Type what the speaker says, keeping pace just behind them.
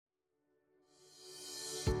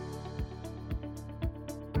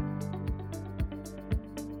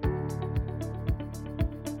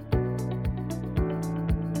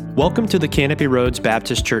Welcome to the Canopy Roads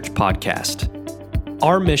Baptist Church podcast.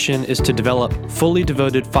 Our mission is to develop fully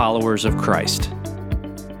devoted followers of Christ.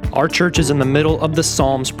 Our church is in the middle of the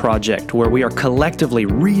Psalms project, where we are collectively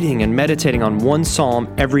reading and meditating on one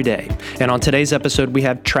psalm every day. And on today's episode, we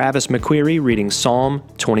have Travis McQuarrie reading Psalm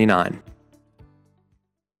 29.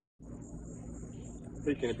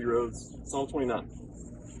 Hey, Canopy Roads, Psalm 29.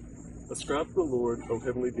 Ascribe to the Lord, O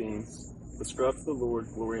heavenly beings. Ascribe to the Lord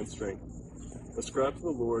glory and strength. Ascribe to the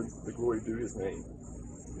Lord the glory due his name.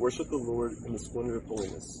 Worship the Lord in the splendor of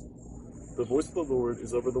holiness. The voice of the Lord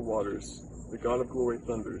is over the waters. The God of glory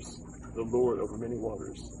thunders. The Lord over many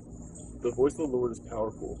waters. The voice of the Lord is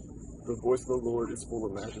powerful. The voice of the Lord is full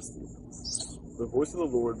of majesty. The voice of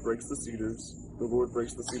the Lord breaks the cedars. The Lord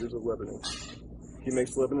breaks the cedars of Lebanon. He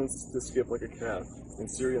makes Lebanon to skip like a calf, and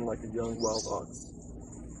Syrian like a young wild ox.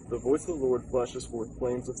 The voice of the Lord flashes forth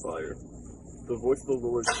flames of fire. The voice of the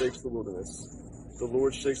Lord shakes the wilderness. The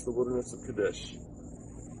Lord shakes the wilderness of Kadesh.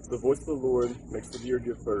 The voice of the Lord makes the deer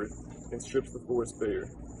give birth, and strips the forest bare.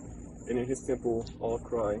 And in his temple all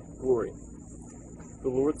cry, Glory. The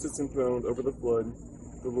Lord sits enthroned over the flood.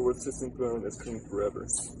 The Lord sits enthroned as king forever.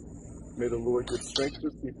 May the Lord give strength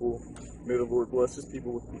to his people. May the Lord bless his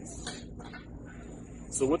people with peace.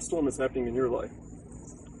 So what storm is happening in your life?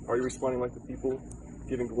 Are you responding like the people,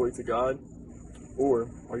 giving glory to God? Or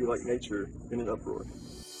are you like nature in an uproar?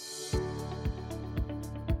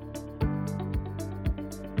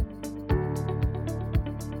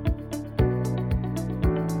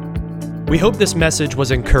 We hope this message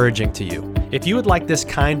was encouraging to you. If you would like this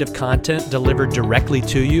kind of content delivered directly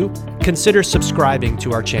to you, consider subscribing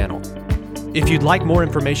to our channel. If you'd like more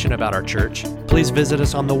information about our church, please visit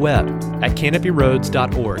us on the web at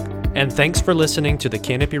canopyroads.org. And thanks for listening to the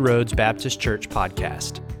Canopy Roads Baptist Church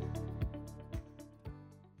podcast.